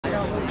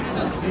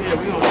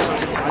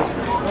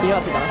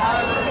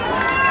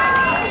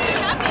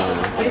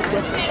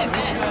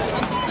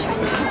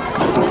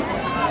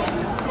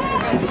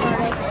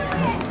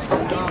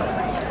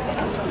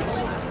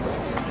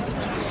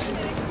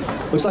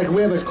Looks like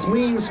we have a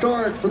clean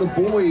start for the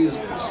boys.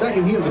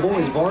 Second heat of the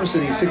boys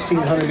varsity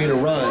 1600-meter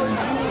run.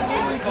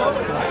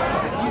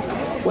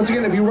 Once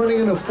again, if you're running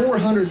in a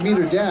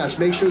 400-meter dash,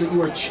 make sure that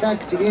you are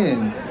checked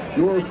in.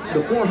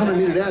 The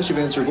 400-meter dash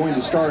events are going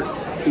to start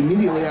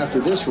immediately after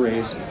this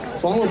race,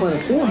 followed by the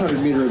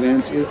 400-meter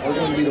events are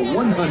going to be the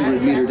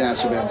 100-meter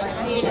dash events.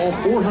 So all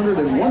 400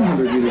 and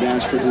 100-meter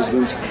dash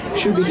participants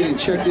should be getting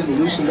checked in,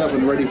 loosened up,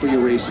 and ready for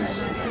your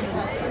races.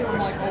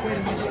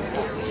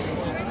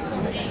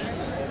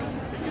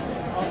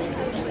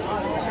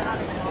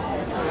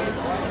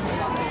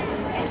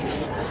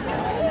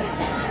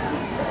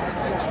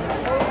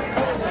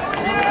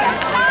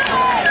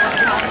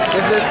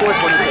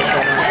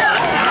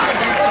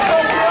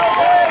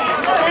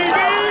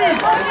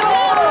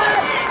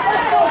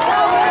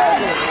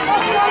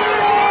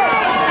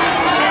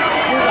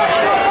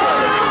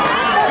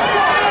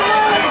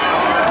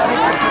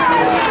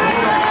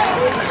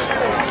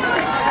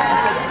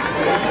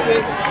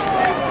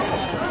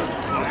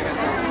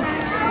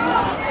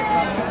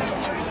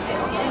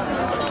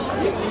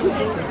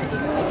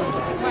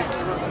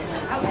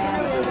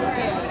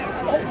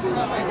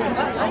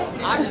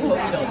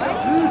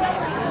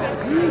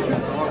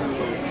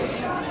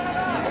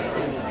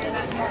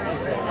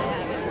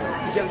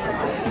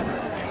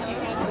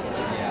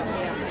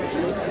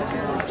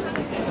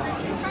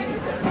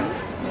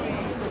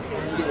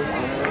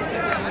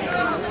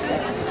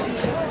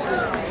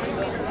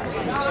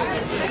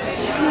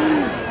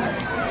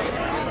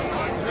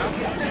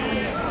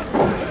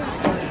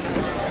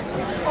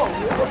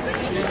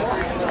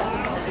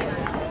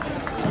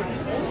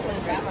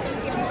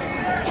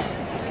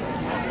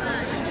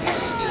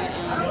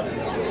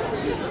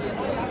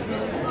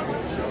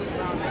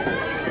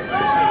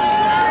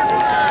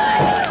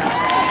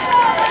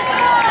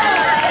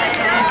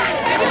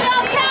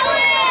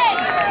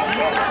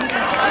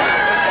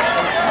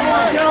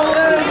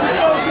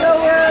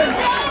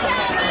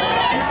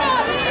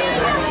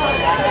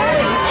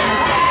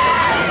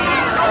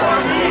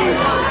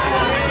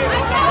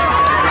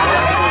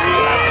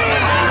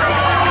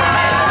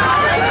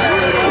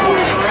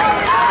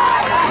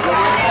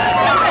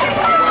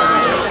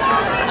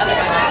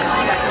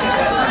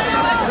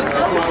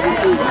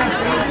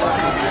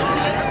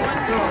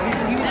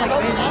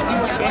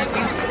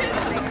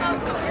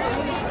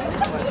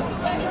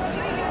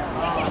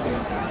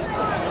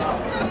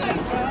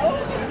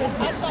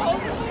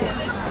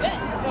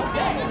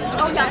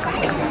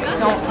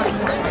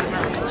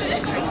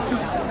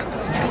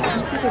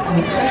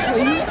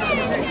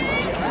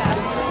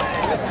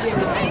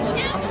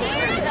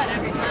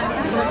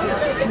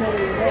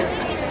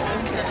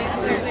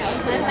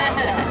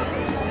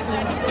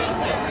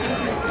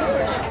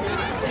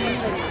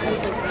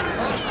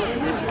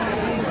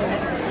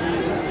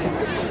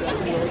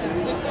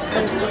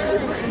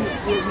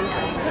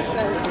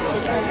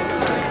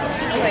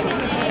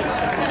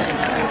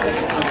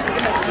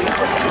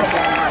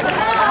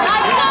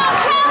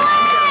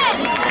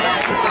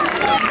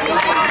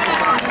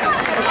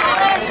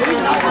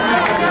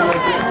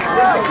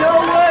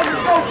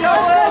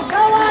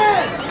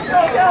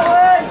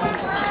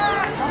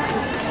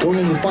 Going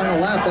into the final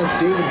lap, that's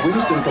David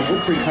Winston from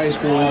High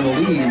School in the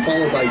lead,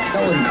 followed by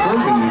Kellen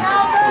Kirby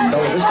from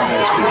Bella Vista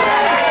High School.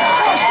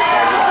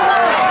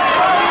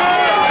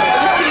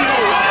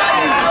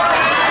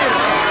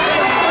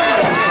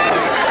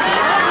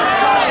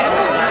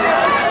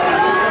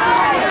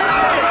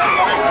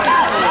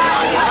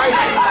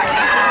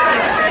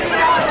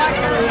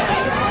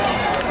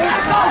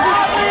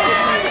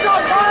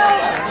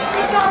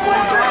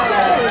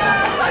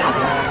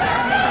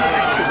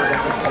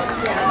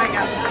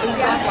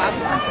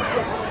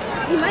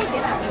 He might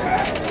get out.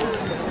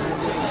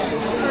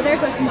 Oh, there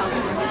goes Melvin.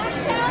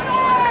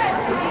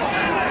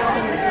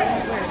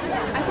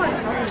 I thought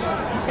Melvin.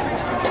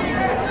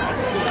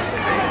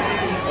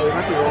 Oh, he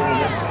might be rolling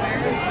again.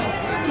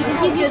 Do you think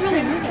he's just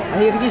trying to move? I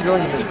think he's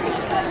rolling again.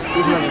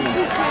 He's rolling again.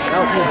 No,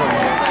 he's rolling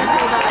again.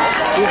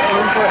 He's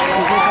aiming for it.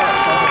 He's aiming for it.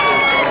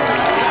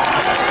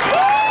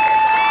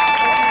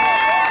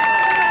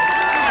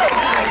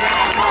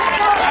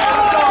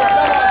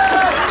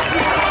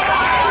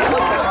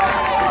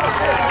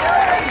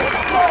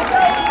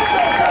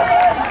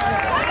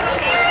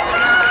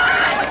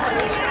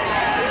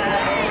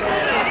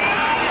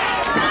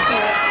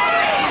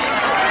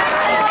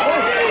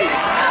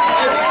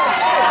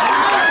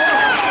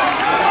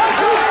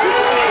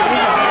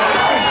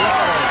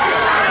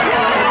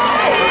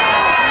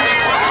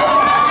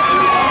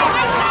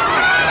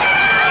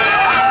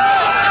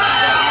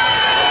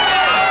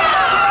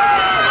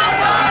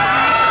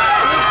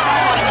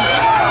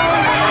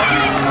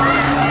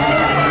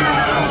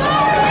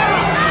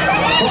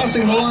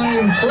 Crossing the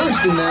line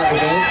first in that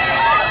event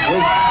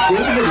was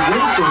David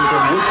Winston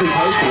from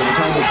High School with a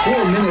time of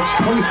 4 minutes,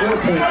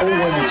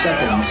 24.01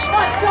 seconds.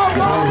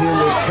 Behind him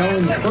was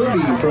Kellen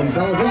Kirby from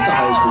Bella Vista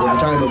High School with a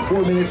time of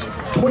 4 minutes,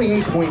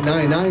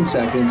 28.99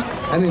 seconds.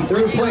 And in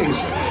third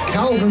place,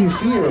 Calvin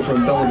Fear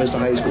from Bella Vista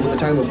High School with a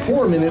time of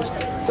 4 minutes,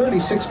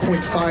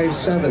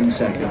 36.57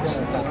 seconds.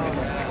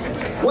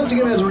 Once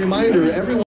again, as a reminder, everyone